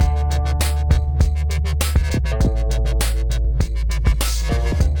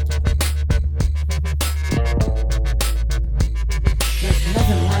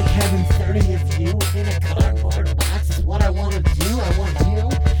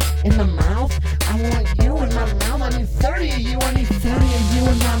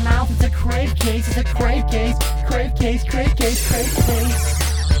case, it's a crave case. Crave case, crave case, crave case.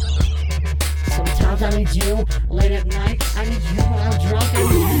 Sometimes I need you late at night. I need you when I'm drunk. I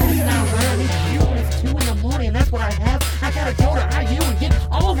need you when it's not right. I need you when it's 2 in the morning, and that's what I have. I gotta go to IU and get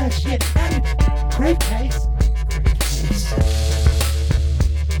all that shit. Crave case. Crave case.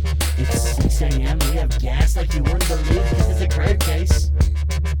 It's 6 a.m. We have gas like you wouldn't believe. This is a crave case.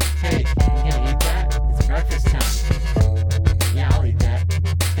 Hey, you gonna eat that? It's breakfast time. Yeah, I'll eat that.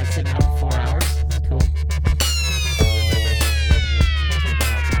 Been sitting out for 4 hours. It's cool.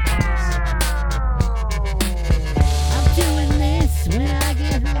 I'm doing this when I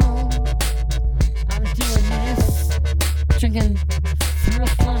get home. I'm doing this. Drinking through a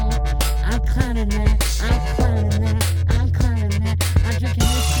funnel. I'm climbing that. I'm climbing that. I'm climbing that. I'm drinking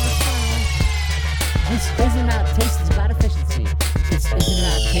this through a funnel. This isn't about taste, it's about efficiency. This isn't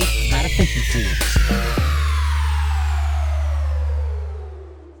about taste, it's about efficiency.